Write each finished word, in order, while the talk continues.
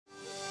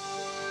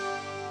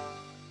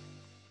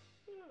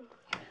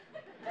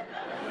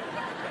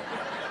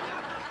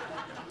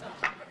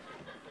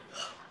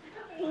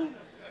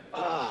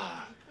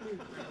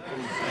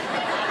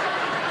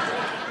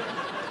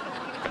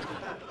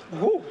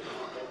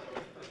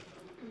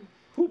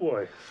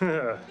boy.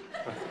 I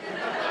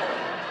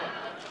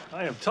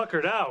am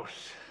tuckered out.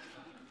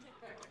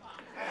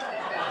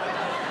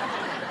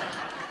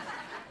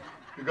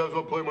 You guys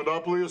want to play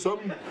Monopoly or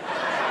something?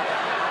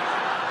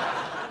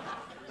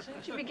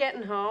 Shouldn't you be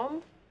getting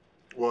home?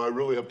 Well, I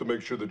really have to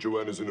make sure that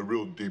Joanna's in a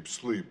real deep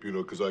sleep, you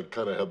know, because I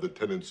kind of have the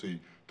tendency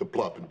to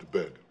plop into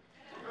bed.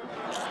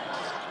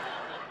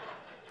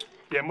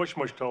 Yeah, Mush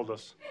Mush told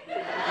us.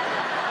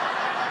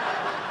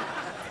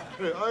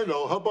 Hey, I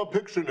know. How about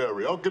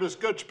Pictionary? I'll get a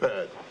sketch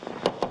pad.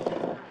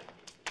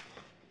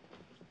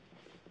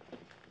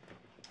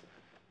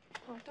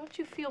 Oh, don't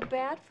you feel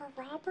bad for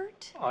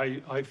Robert?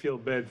 I feel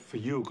bad for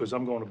you because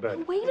I'm going to bed.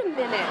 Oh, wait a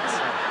minute.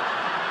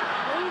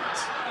 Wait.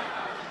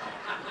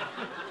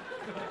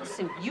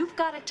 Listen, you've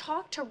got to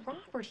talk to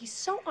Robert. He's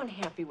so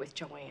unhappy with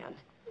Joanne.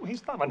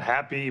 He's not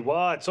unhappy.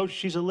 What? So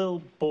she's a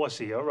little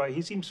bossy, all right?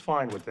 He seems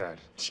fine with that.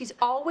 She's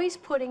always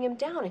putting him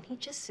down, and he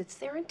just sits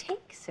there and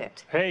takes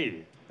it.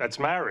 Hey, that's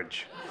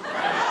marriage.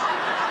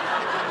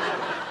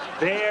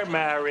 Their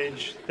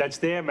marriage. That's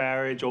their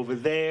marriage over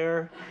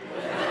there.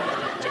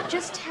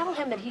 Just tell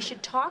him that he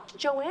should talk to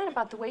Joanne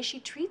about the way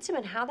she treats him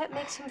and how that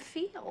makes him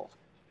feel.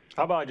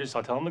 How about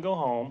I'll tell him to go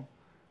home,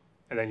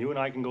 and then you and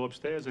I can go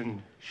upstairs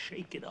and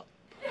shake it up.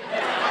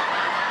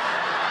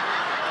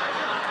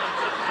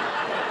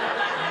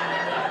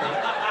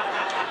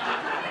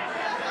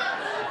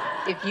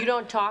 If you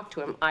don't talk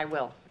to him, I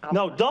will.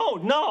 No,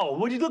 don't. No.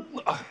 Would you look?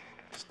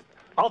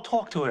 I'll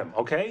talk to him.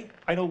 Okay?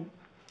 I know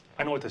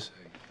what to say.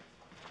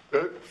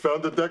 Hey,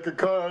 found a deck of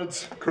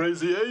cards.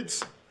 Crazy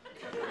eights.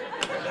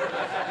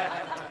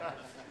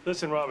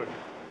 Listen, Robert.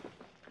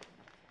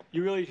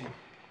 You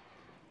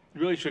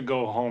really should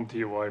go home to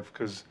your wife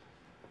because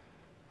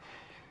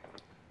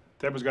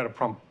Deborah's got to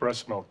pump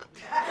breast milk.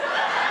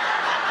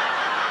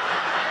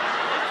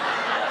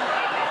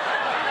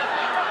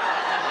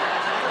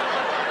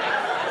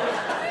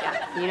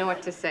 You know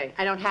what to say.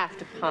 I don't have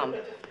to pump,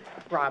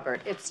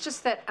 Robert. It's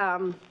just that,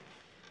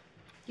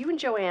 you and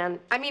Joanne,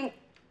 I mean,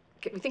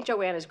 we think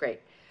Joanne is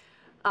great.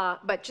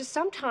 But just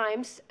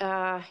sometimes,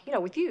 you know,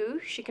 with you,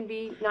 she can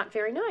be not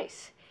very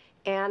nice.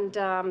 And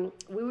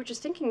we were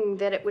just thinking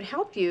that it would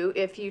help you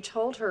if you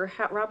told her,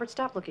 Robert,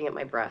 stop looking at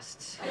my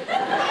breasts.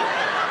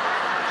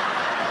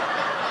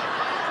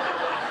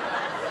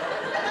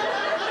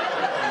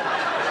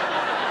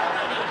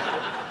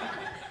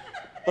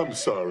 I'm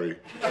sorry.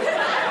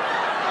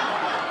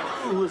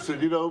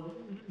 Listen, you know,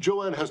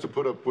 Joanne has to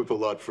put up with a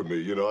lot from me.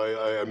 You know,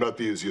 I'm not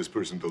the easiest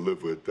person to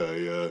live with.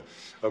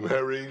 I'm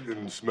hairy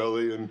and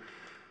smelly, and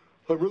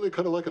I'm really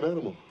kind of like an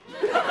animal.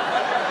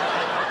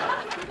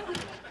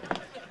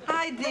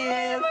 Hi,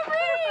 dear.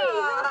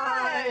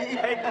 Hi.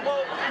 Hey,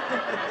 well,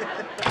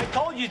 I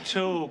told you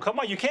to. Come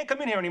on, you can't come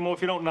in here anymore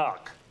if you don't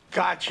knock.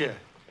 Gotcha.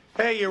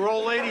 Hey, your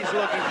old lady's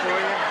looking for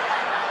you.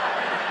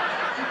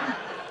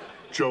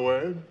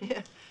 Joanne?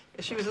 Yeah,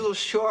 she was a little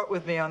short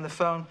with me on the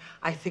phone.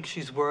 I think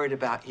she's worried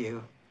about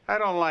you. I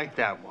don't like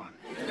that one.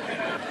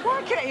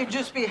 Why can't you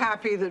just be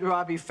happy that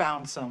Robbie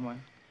found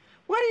someone?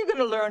 When are you going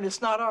to learn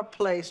it's not our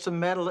place to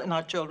meddle in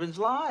our children's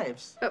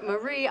lives? But,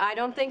 Marie, I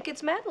don't think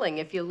it's meddling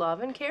if you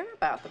love and care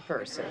about the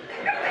person.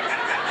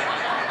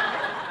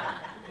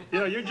 You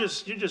know, you're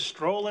just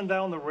strolling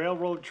down the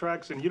railroad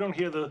tracks and you don't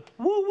hear the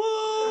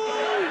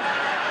woo-woo!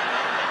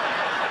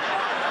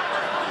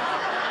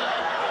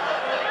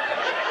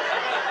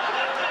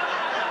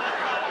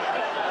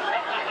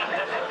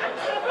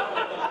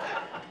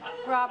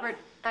 Robert,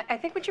 I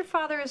think what your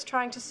father is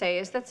trying to say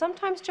is that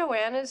sometimes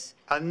Joanne is...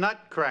 A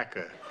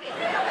nutcracker.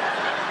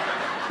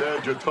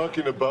 Dad, you're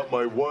talking about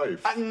my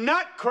wife. A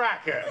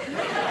nutcracker!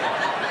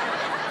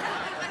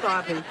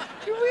 Robbie,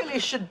 you really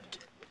should...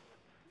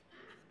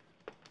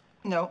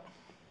 No.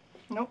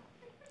 Nope.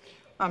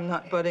 I'm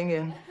not butting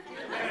in.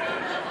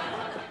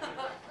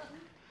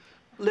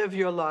 Live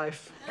your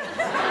life.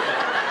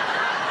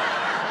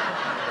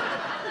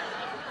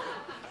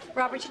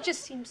 Robert, you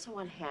just seem so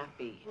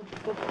unhappy.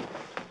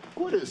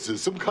 What is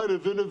this, some kind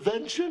of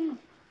intervention?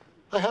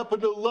 I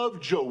happen to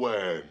love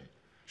Joanne.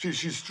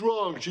 She's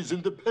strong, she's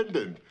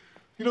independent.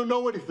 You don't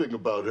know anything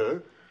about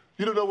her.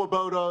 You don't know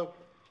about,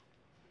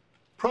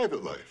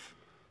 private life.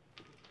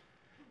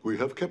 We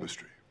have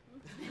chemistry.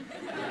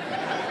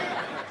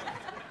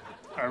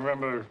 I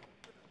remember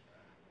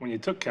when you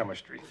took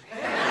chemistry.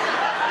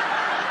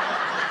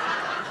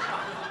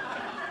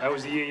 That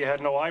was the year you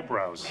had no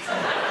eyebrows.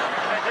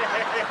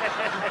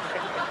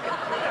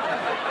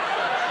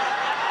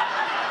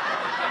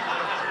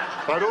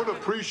 I don't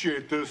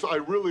appreciate this. I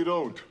really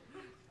don't.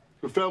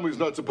 The family's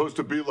not supposed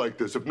to be like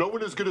this. If no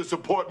one is going to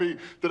support me,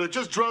 then I'd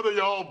just rather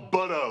you all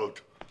butt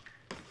out.